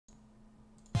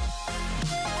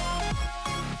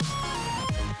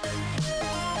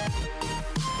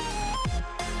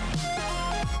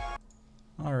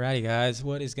Alrighty guys,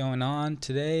 what is going on?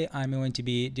 Today I'm going to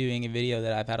be doing a video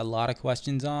that I've had a lot of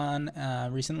questions on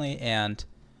recently, and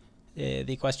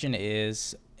the question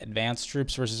is advanced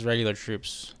troops versus regular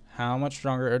troops. How much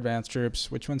stronger are advanced troops?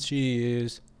 Which ones should you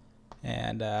use?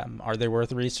 And are they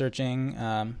worth researching?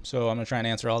 So I'm going to try and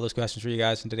answer all those questions for you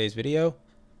guys in today's video.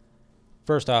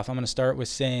 First off, I'm going to start with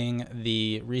saying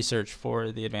the research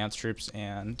for the advanced troops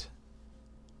and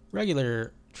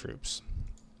regular troops.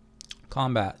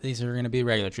 Combat, these are going to be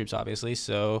regular troops obviously,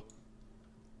 so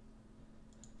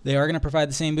they are going to provide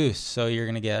the same boost. So you're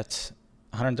going to get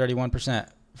 131%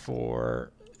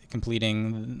 for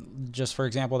completing, just for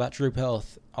example, that troop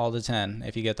health all to 10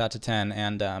 if you get that to 10,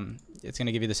 and it's going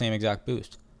to give you the same exact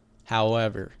boost.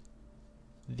 However,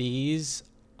 these,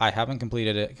 I haven't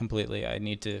completed it completely. I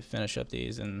need to finish up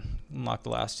these and unlock the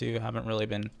last two. I haven't really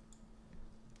been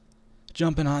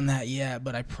jumping on that yet,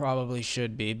 but I probably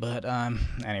should be. But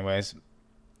anyways,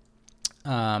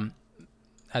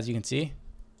 as you can see,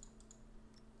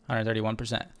 131%.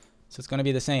 So it's going to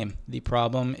be the same. The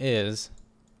problem is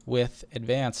with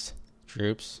advanced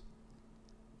troops,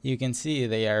 you can see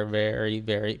they are very,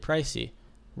 very pricey.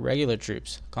 Regular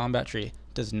troops, combat tree,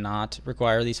 does not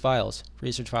require these files,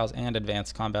 research files and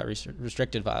advanced combat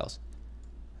restricted files.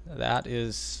 That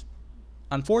is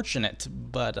unfortunate,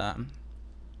 but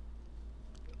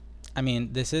I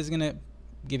mean, this is going to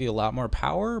give you a lot more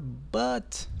power,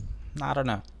 but I don't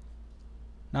know.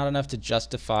 Not enough to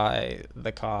justify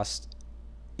the cost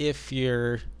if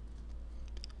you're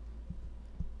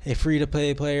a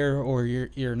free-to-play player, or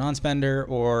you're a non-spender,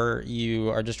 or you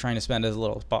are just trying to spend as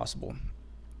little as possible.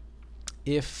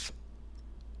 If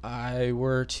I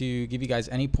were to give you guys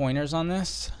any pointers on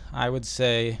this, I would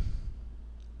say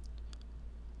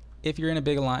if you're in a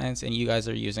big alliance and you guys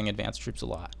are using advanced troops a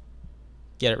lot,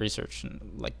 get it researched, and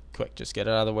like quick, just get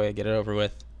it out of the way, get it over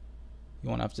with. You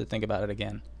won't have to think about it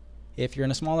again. If you're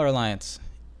in a smaller alliance,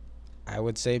 I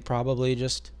would say probably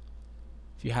just,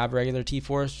 if you have regular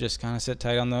T4s, just kind of sit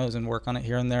tight on those and work on it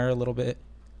here and there a little bit.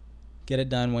 Get it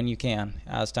done when you can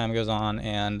as time goes on,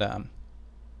 and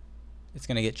it's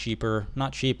going to get cheaper.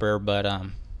 Not cheaper, but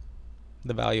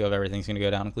the value of everything's going to go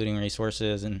down, including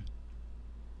resources, and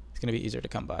it's going to be easier to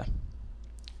come by.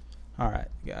 Alright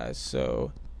guys,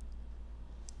 so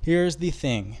here's the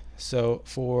thing. So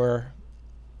for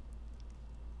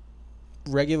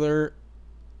regular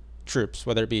troops,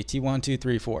 whether it be T1, 2,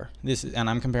 3, 4, this is, and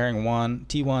I'm comparing T1,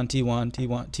 T1,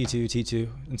 T2, T2,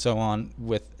 and so on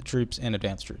with troops and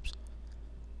advanced troops.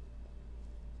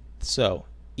 So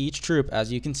each troop,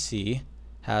 as you can see,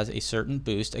 has a certain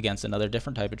boost against another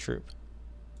different type of troop.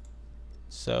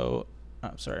 So,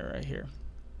 I'm sorry, right here.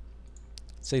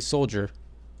 Say soldier.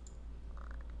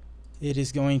 It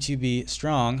is going to be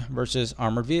strong versus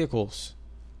armored vehicles.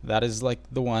 That is like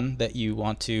the one that you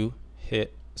want to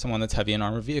hit someone that's heavy in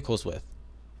armored vehicles with.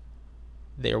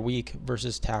 They're weak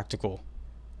versus tactical.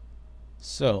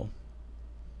 So,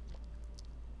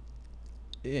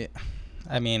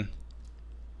 I mean,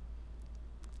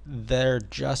 they're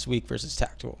just weak versus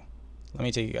tactical. Let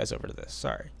me take you guys over to this.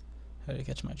 Sorry, I had to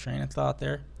catch my train of thought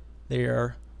there. They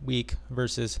are weak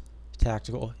versus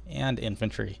tactical and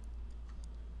infantry.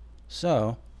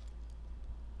 So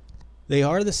they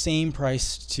are the same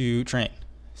price to train.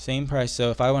 Same price.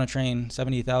 So if I want to train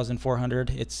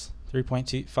 70,400, it's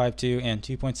 3.52 and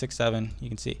 2.67. You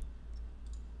can see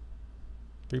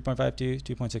 3.52,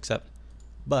 2.67.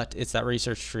 But it's that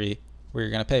research tree where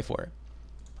you're going to pay for it.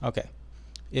 Okay.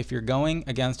 If you're going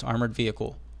against armored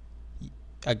vehicle,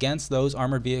 against those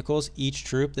armored vehicles, each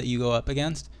troop that you go up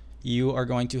against, you are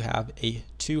going to have a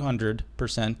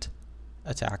 200%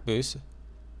 attack boost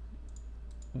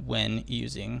when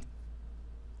using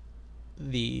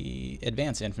the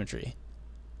advanced infantry.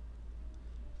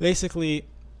 Basically,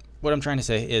 what I'm trying to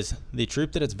say is the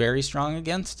troop that it's very strong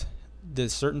against, the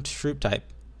certain troop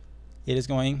type, it is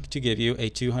going to give you a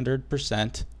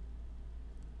 200%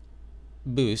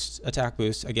 boost, attack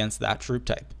boost against that troop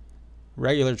type.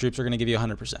 Regular troops are going to give you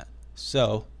 100%.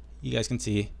 So you guys can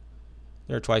see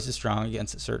they're twice as strong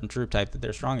against a certain troop type that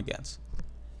they're strong against.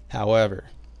 However,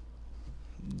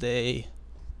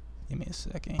 give me a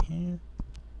second here.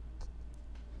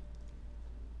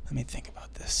 Let me think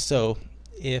about this. So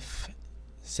if,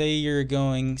 say you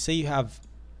have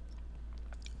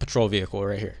patrol vehicle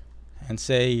right here, and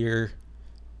say you're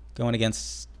going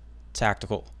against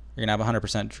tactical, you're gonna have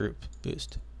 100% troop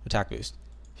boost, attack boost.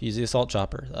 If you use the assault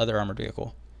chopper, the other armored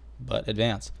vehicle, but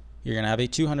advanced, you're gonna have a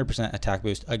 200% attack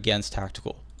boost against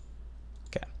tactical.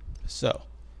 Okay, so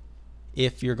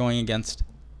if you're going against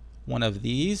one of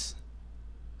these,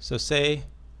 so say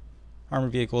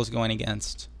armored vehicle is going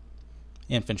against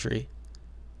infantry,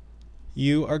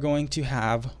 you are going to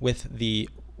have with the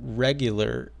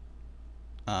regular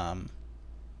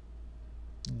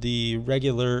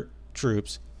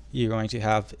troops, you're going to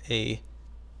have a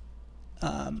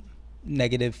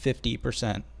negative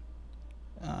 50%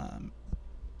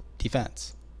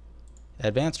 defense.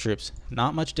 Advanced troops,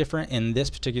 not much different in this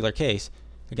particular case.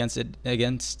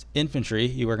 Against infantry,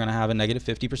 you are going to have a negative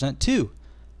 50% too.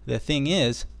 The thing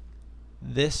is,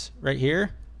 this right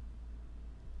here,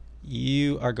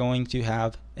 you are going to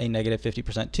have a negative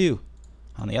 50% too.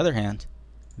 On the other hand,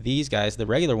 these guys, the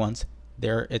regular ones,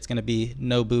 it's going to be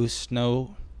no boost,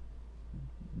 no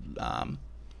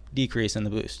decrease in the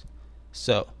boost.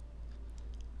 So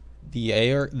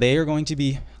they are going to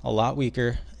be a lot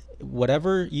weaker.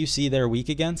 Whatever you see they're weak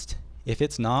against, if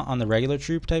it's not on the regular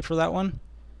troop type for that one,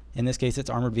 in this case it's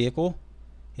armored vehicle,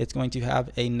 it's going to have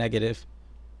a negative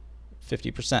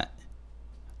 50%.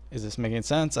 Is this making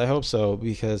sense? I hope so,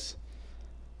 because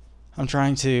I'm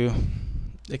trying to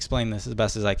explain this as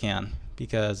best as I can.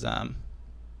 Because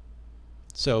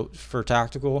so for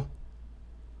tactical,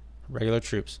 regular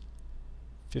troops,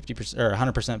 50% or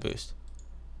 100% boost.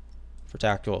 For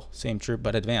tactical, same troop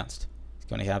but advanced, it's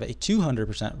going to have a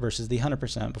 200% versus the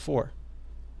 100% before.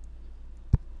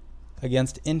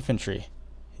 Against infantry,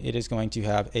 it is going to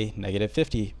have a negative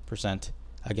 50%.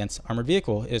 Against armored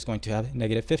vehicle, it is going to have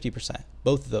negative 50%.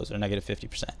 Both of those are negative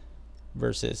 50%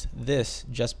 versus this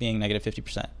just being negative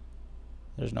 50%.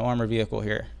 There's no armored vehicle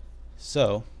here.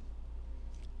 So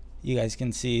you guys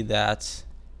can see that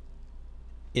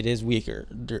it is weaker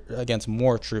against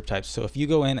more troop types. So if you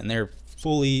go in and they're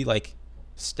fully like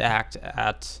stacked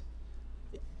at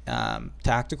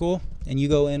tactical, and you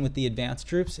go in with the advanced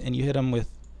troops and you hit them with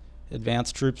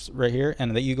advanced troops right here,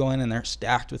 and that you go in and they're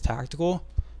stacked with tactical,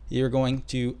 you're going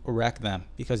to wreck them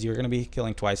because you're going to be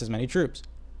killing twice as many troops.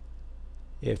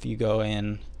 If you go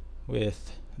in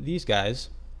with these guys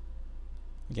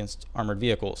against armored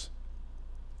vehicles,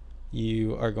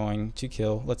 you are going to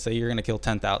kill, let's say you're going to kill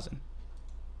 10,000.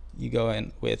 You go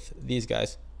in with these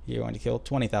guys, you're going to kill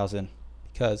 20,000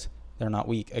 because they're not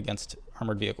weak against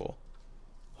armored vehicle.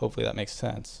 Hopefully that makes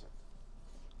sense.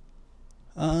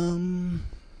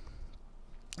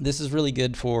 This is really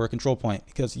good for control point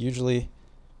because usually,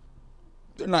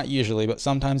 not usually, but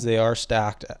sometimes they are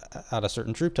stacked at a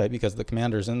certain troop type because the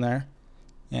commander's in there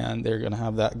and they're going to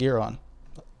have that gear on.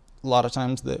 A lot of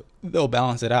times they'll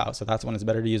balance it out, so that's when it's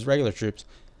better to use regular troops.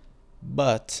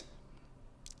 But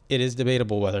it is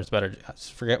debatable whether it's better.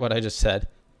 Forget what I just said.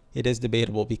 It is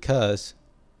debatable because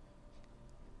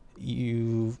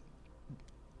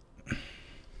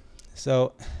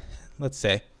so let's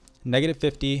say negative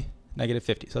 50, negative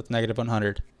 50, so that's negative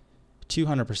 100,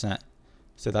 200%.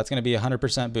 So that's going to be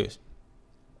 100% boost.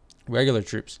 Regular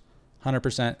troops,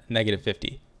 100%, negative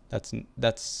 50.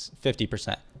 That's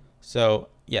 50%. So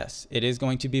yes, it is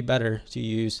going to be better to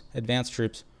use advanced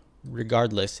troops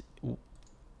regardless,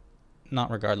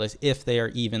 not regardless, if they are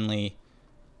evenly.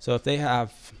 So if they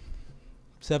have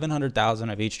 700,000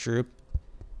 of each troop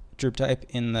type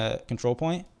in the control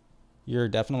point, you're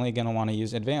definitely going to want to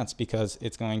use advanced because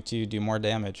it's going to do more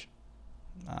damage.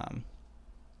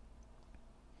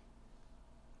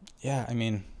 Yeah, I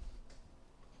mean,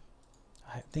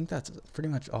 I think that's pretty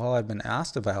much all I've been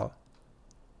asked about.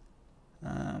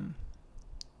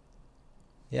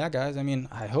 Yeah, guys, I mean,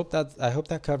 I hope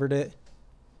that covered it.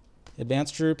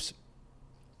 Advanced troops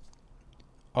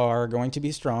are going to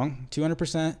be strong.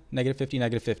 200%, negative 50,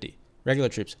 negative 50. Regular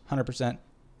troops, 100%,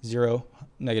 0,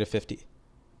 negative 50.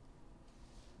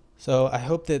 So I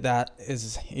hope that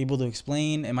is able to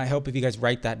explain. It might help if you guys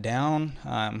write that down.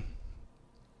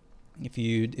 If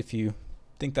you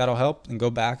think that'll help, then go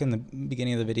back in the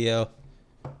beginning of the video,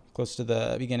 close to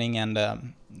the beginning,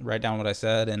 and write down what I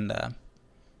said, and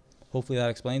hopefully that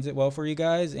explains it well for you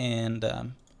guys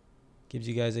and gives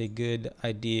you guys a good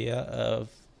idea of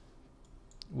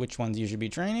which ones you should be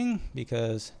training,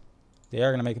 because they are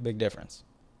going to make a big difference.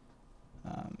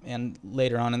 And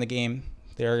later on in the game,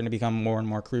 they are going to become more and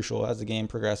more crucial as the game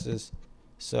progresses.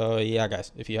 So yeah,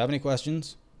 guys, if you have any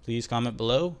questions, please comment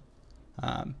below.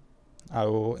 I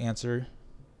will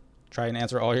try and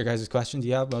answer all your guys' questions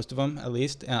you have, most of them at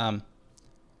least.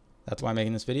 That's why I'm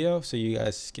making this video, so you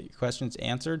guys get your questions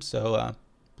answered. So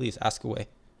please ask away.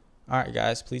 All right,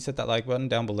 guys, please hit that like button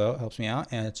down below. It helps me out,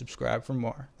 and subscribe for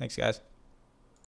more. Thanks, guys.